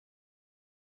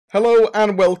Hello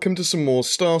and welcome to some more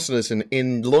Star Citizen.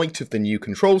 In light of the new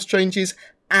controls changes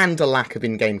and a lack of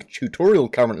in-game tutorial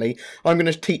currently, I'm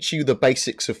going to teach you the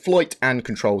basics of flight and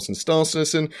controls in Star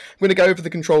Citizen. I'm going to go over the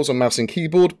controls on mouse and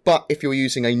keyboard, but if you're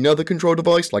using another control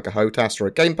device like a HOTAS or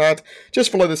a gamepad,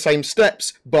 just follow the same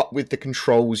steps, but with the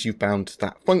controls you've bound to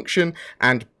that function,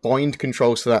 and bind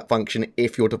controls to that function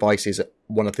if your device is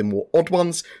one of the more odd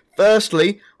ones.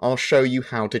 Firstly, I'll show you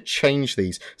how to change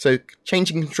these. So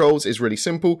changing controls is really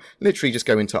simple. Literally just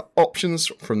go into options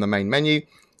from the main menu.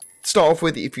 Start off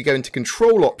with, if you go into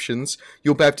control options,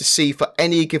 you'll be able to see for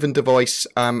any given device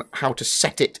how to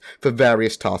set it for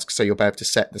various tasks. So you'll be able to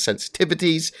set the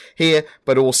sensitivities here,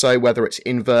 but also whether it's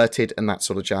inverted and that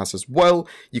sort of jazz as well.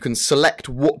 You can select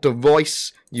what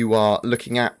device you are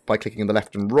looking at by clicking the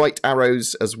left and right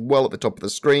arrows as well at the top of the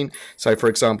screen. So for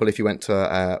example, if you went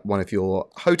to one of your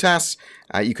HOTAS,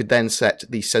 you could then set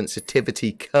the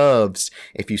sensitivity curves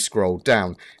if you scroll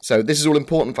down. So this is all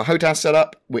important for HOTAS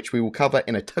setup, which we will cover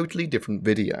in a totally different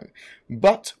video.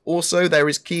 But also there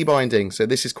is key binding, so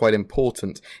this is quite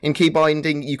important. In key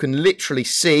binding, you can literally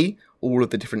see all of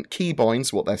the different key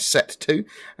binds, what they're set to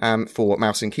for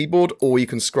mouse and keyboard, or you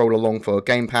can scroll along for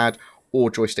gamepad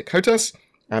or joystick HOTAS.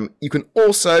 You can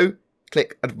also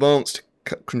click Advanced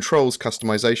Controls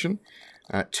Customization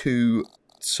to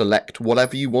select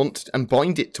whatever you want and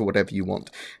bind it to whatever you want.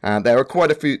 There are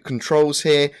quite a few controls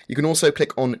here. You can also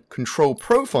click on Control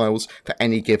Profiles for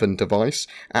any given device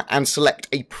and select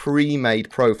a pre-made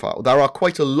profile. There are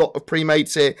quite a lot of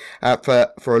pre-mades here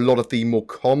for a lot of the more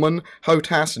common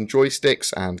HOTAS and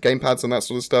joysticks and gamepads and that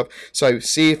sort of stuff. So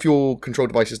see if your control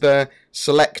device is there.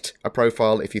 Select a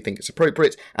profile if you think it's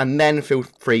appropriate, and then feel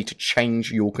free to change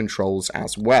your controls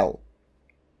as well.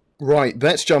 Right,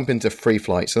 let's jump into free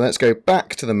flight. So let's go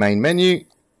back to the main menu,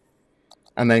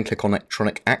 and then click on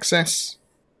Electronic Access.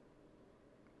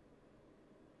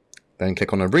 Then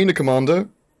click on Arena Commander,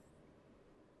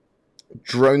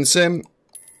 Drone Sim,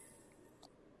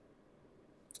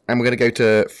 and we're going to go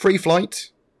to free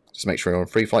flight. Just make sure you're on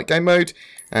free flight game mode.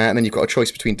 And then you've got a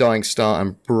choice between Dying Star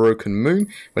and Broken Moon.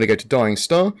 We're going to go to Dying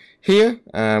Star. Here,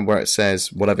 where it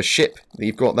says whatever ship that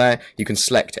you've got there, you can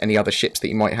select any other ships that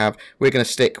you might have. We're going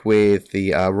to stick with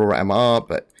the Aurora MR,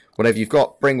 but whatever you've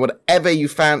got, bring whatever you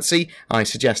fancy. I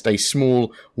suggest a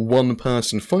small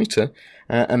one-person fighter,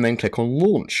 and then click on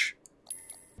Launch.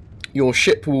 Your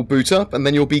ship will boot up, and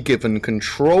then you'll be given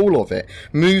control of it.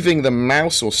 Moving the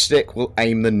mouse or stick will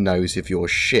aim the nose of your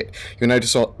ship. You'll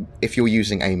notice if you're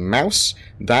using a mouse,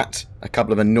 that a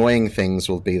couple of annoying things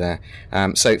will be there.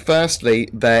 So firstly,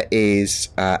 there is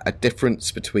a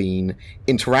difference between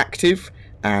interactive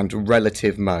and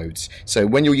relative modes. So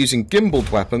when you're using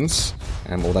gimbaled weapons,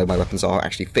 although my weapons are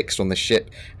actually fixed on the ship,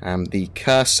 the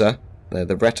cursor,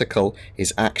 the reticle,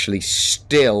 is actually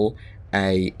still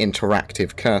a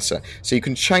interactive cursor. So you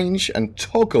can change and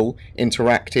toggle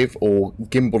interactive or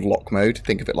gimbal lock mode,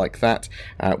 think of it like that,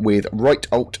 with right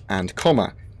alt and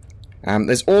comma.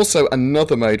 There's also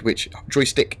another mode which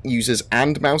joystick users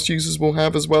and mouse users will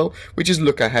have as well, which is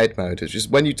look ahead mode. It's just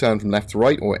when you turn from left to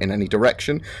right or in any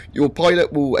direction, your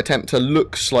pilot will attempt to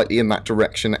look slightly in that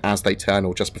direction as they turn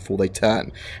or just before they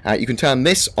turn. You can turn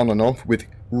this on and off with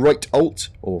right alt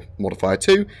or modifier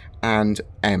 2 and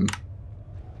M.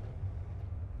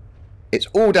 It's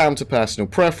all down to personal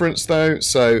preference though,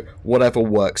 so whatever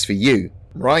works for you.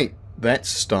 Right, let's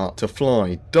start to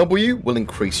fly. W will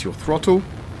increase your throttle,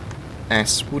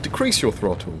 S will decrease your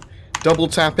throttle. Double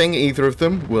tapping either of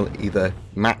them will either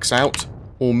max out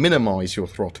or minimize your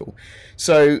throttle.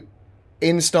 So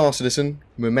in Star Citizen,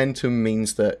 momentum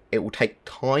means that it will take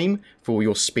time for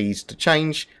your speeds to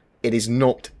change. It is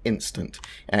not instant.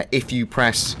 If you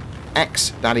press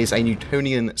X, that is a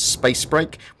Newtonian space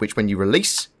brake, which when you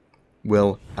release,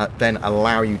 will then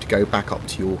allow you to go back up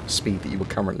to your speed that you were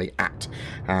currently at.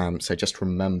 So just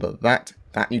remember that.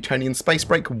 That Newtonian space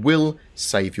brake will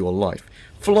save your life.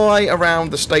 Fly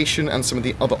around the station and some of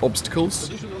the other obstacles.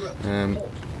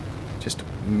 Just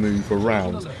move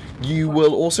around. You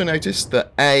will also notice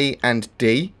that A and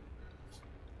D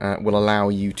will allow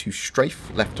you to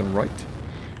strafe left and right.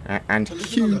 And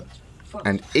Q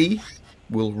and E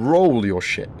will roll your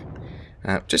ship.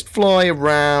 Just fly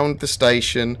around the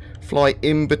station, fly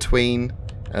in between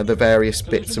the various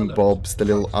bits and bobs, the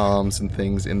little arms and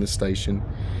things in the station.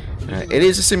 It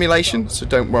is a simulation, so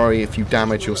don't worry if you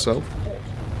damage yourself.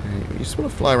 You just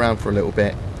want to fly around for a little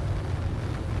bit,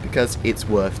 because it's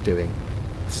worth doing.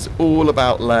 It's all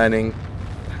about learning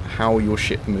how your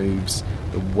ship moves,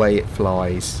 the way it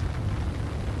flies,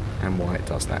 and why it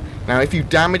does that. Now, if you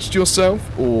damaged yourself,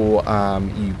 or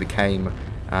you became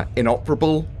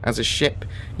inoperable as a ship,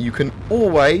 you can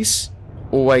always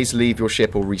always leave your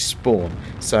ship or respawn.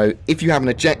 So if you have an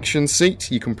ejection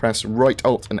seat, you can press right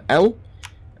Alt and L,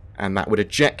 and that would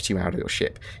eject you out of your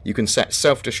ship. You can set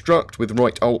self-destruct with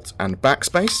right Alt and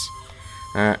backspace.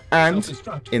 And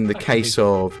in the case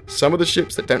of some of the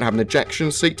ships that don't have an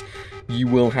ejection seat, you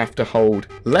will have to hold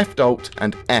left Alt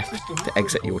and F to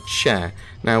exit your chair.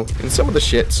 Now, in some of the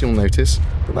ships, you'll notice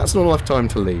that that's not enough time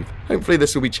to leave. Hopefully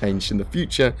this will be changed in the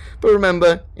future, but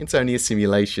remember, it's only a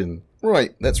simulation.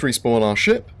 Right, let's respawn our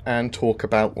ship and talk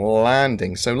about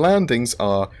landing. So landings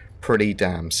are pretty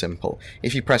damn simple.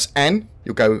 If you press N,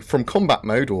 you'll go from combat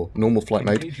mode or normal flight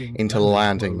mode into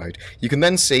landing mode. You can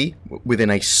then see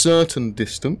within a certain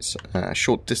distance, a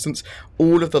short distance,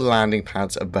 all of the landing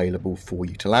pads available for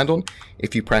you to land on.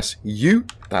 If you press U,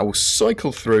 that will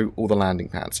cycle through all the landing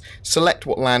pads. Select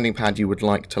what landing pad you would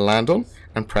like to land on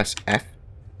and press F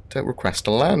to request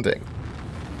a landing.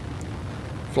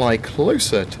 Fly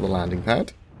closer to the landing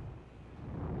pad.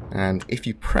 And if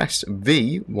you press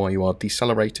V while you are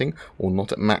decelerating or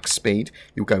not at max speed,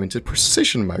 you'll go into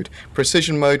precision mode.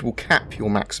 Precision mode will cap your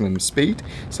maximum speed,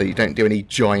 so you don't do any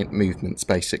giant movements,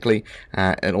 basically.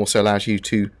 And also allows you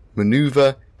to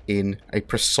maneuver in a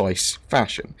precise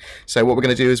fashion. So what we're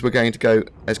going to do is we're going to go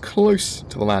as close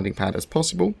to the landing pad as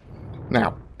possible.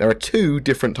 Now, there are two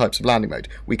different types of landing mode.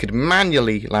 We could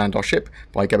manually land our ship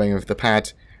by going over the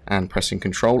pad and pressing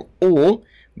Control, or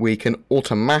we can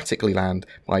automatically land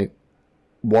by,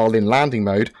 while in landing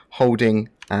mode, holding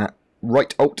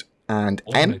right Alt and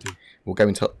N. We'll go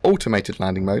into automated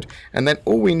landing mode, and then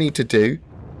all we need to do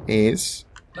is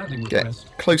get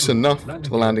close enough to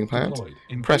the landing pad,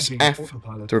 press F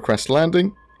to request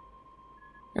landing,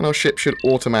 and our ship should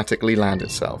automatically land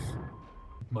itself.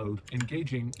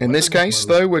 In this case,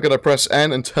 though, we're going to press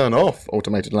N and turn off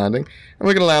automated landing, and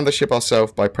we're going to land the ship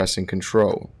ourselves by pressing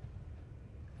Control.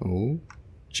 Oh,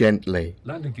 gently.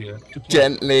 Landing gear deployed.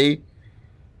 Gently.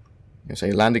 You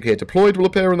say landing gear deployed will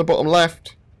appear in the bottom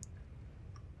left.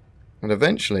 And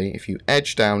eventually, if you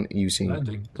edge down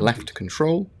using left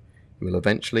control, you will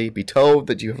eventually be told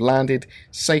that you have landed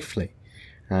safely.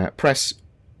 Press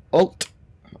Alt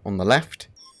on the left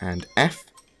and F.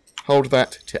 Hold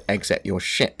that to exit your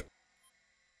ship.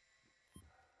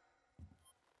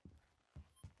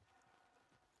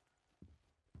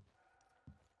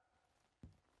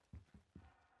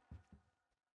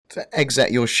 To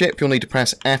exit your ship, you'll need to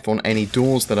press F on any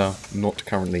doors that are not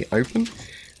currently open,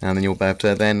 and then you'll be able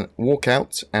to then walk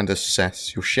out and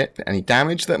assess your ship, any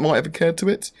damage that might have occurred to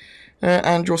it,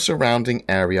 and your surrounding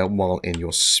area while in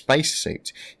your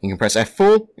spacesuit. You can press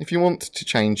F4 if you want to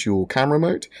change your camera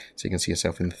mode, so you can see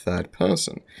yourself in the third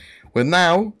person. We're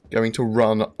now going to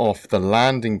run off the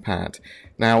landing pad.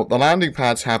 Now, the landing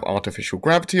pads have artificial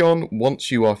gravity on.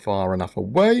 Once you are far enough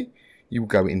away, you will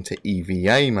go into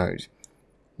EVA mode.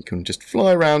 You can just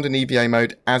fly around in EVA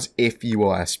mode as if you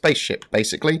are a spaceship,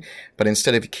 basically, but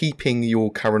instead of keeping your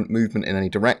current movement in any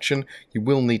direction, you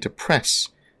will need to press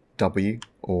W,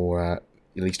 or at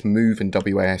least move in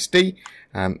WASD,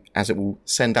 as it will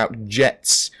send out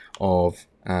jets of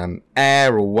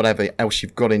air or whatever else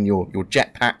you've got in your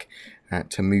jetpack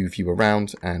to move you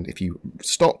around, and if you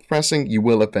stop pressing, you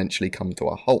will eventually come to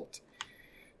a halt.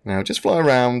 Now, just fly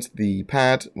around the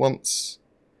pad once,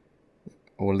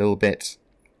 or a little bit,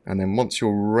 and then once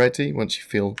you're ready, once you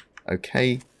feel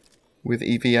okay with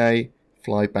EVA,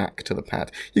 fly back to the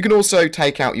pad. You can also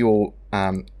take out your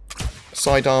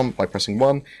sidearm by pressing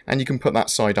 1, and you can put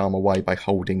that sidearm away by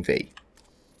holding V.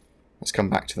 Let's come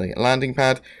back to the landing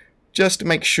pad. Just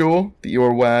make sure that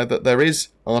you're aware that there is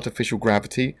artificial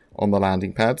gravity on the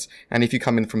landing pads, and if you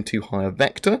come in from too high a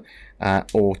vector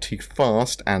or too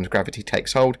fast and gravity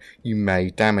takes hold, you may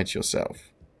damage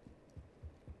yourself.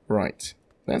 Right.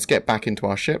 Let's get back into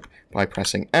our ship by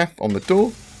pressing F on the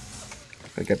door.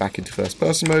 We'll go back into first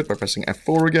person mode by pressing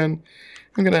F4 again.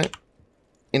 I'm going to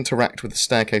interact with the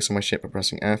staircase on my ship by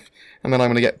pressing F, and then I'm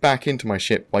going to get back into my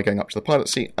ship by going up to the pilot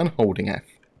seat and holding F.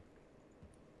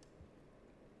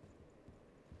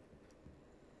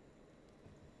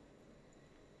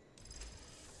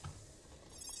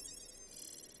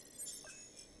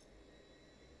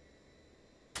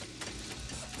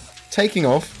 Taking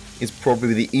off is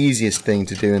probably the easiest thing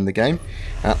to do in the game.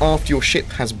 After your ship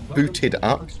has booted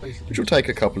up, which will take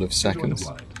a couple of seconds,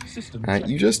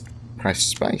 you just press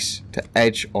space to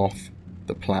edge off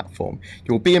the platform.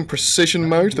 You'll be in precision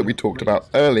mode that we talked about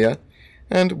earlier,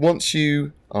 and once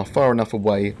you are far enough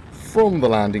away from the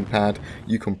landing pad,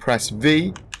 you can press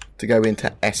V to go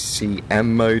into SCM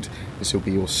mode. This will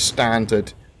be your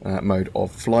standard mode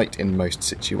of flight in most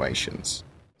situations.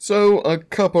 So, a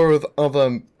couple of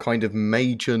other kind of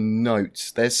major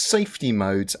notes. There's safety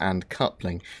modes and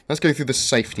coupling. Let's go through the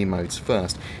safety modes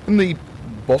first. In the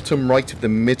bottom right of the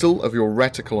middle of your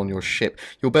reticle on your ship,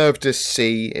 you'll be able to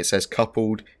see it says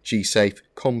coupled, G-Safe,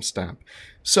 ComStab.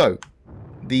 So,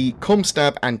 the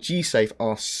ComStab and G-Safe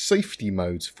are safety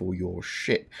modes for your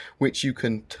ship, which you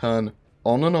can turn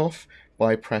on and off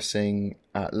by pressing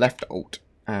left Alt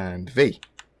and V.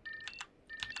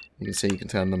 You can see you can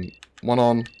turn them one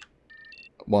on,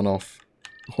 one off,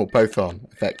 or both on,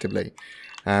 effectively.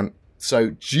 So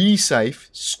G-Safe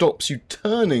stops you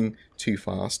turning too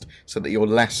fast so that you're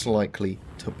less likely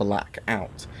to black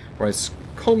out. Whereas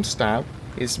ComStab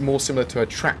is more similar to a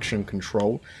traction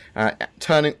control.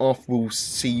 Turning off will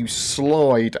see you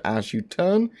slide as you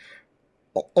turn.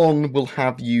 On will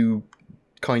have you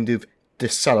kind of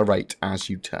decelerate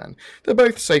as you turn. They're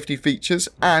both safety features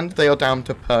and they are down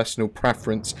to personal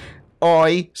preference.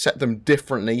 I set them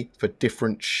differently for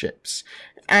different ships.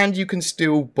 And you can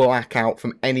still black out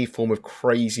from any form of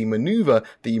crazy maneuver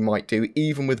that you might do,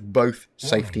 even with both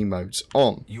safety modes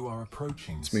on.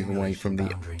 Let's move away from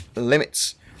the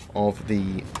limits of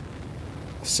the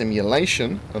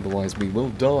simulation, otherwise we will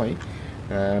die,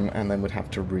 and then would have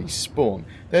to respawn.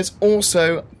 There's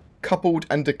also coupled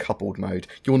and decoupled mode.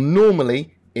 You're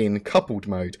normally in coupled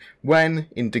mode. When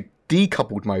in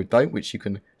decoupled mode, though, which you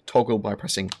can toggle by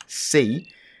pressing C,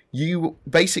 you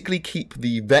basically keep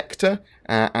the vector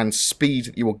and speed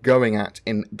that you're going at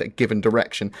in the given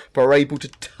direction, but are able to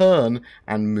turn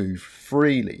and move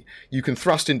freely. You can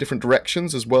thrust in different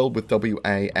directions as well with W,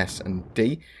 A, S, and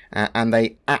D, and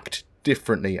they act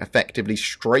differently, effectively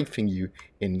strafing you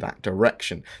in that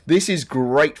direction. This is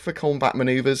great for combat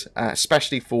maneuvers,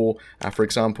 especially for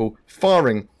example,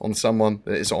 firing on someone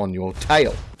that is on your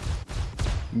tail.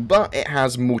 But it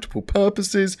has multiple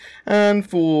purposes, and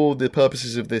for the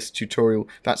purposes of this tutorial,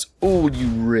 that's all you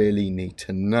really need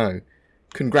to know.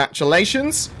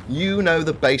 Congratulations, you know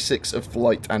the basics of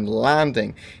flight and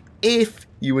landing. If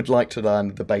you would like to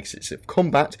learn the basics of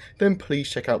combat, then please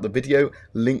check out the video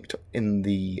linked in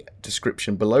the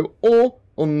description below or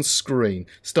on screen.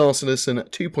 Star Citizen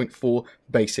 2.4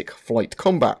 Basic Flight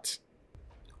Combat.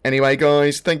 Anyway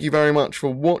guys, thank you very much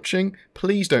for watching.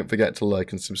 Please don't forget to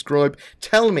like and subscribe.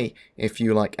 Tell me if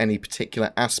you like any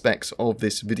particular aspects of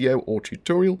this video or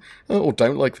tutorial, or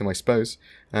don't like them I suppose.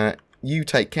 You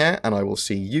take care and I will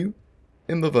see you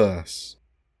in the verse.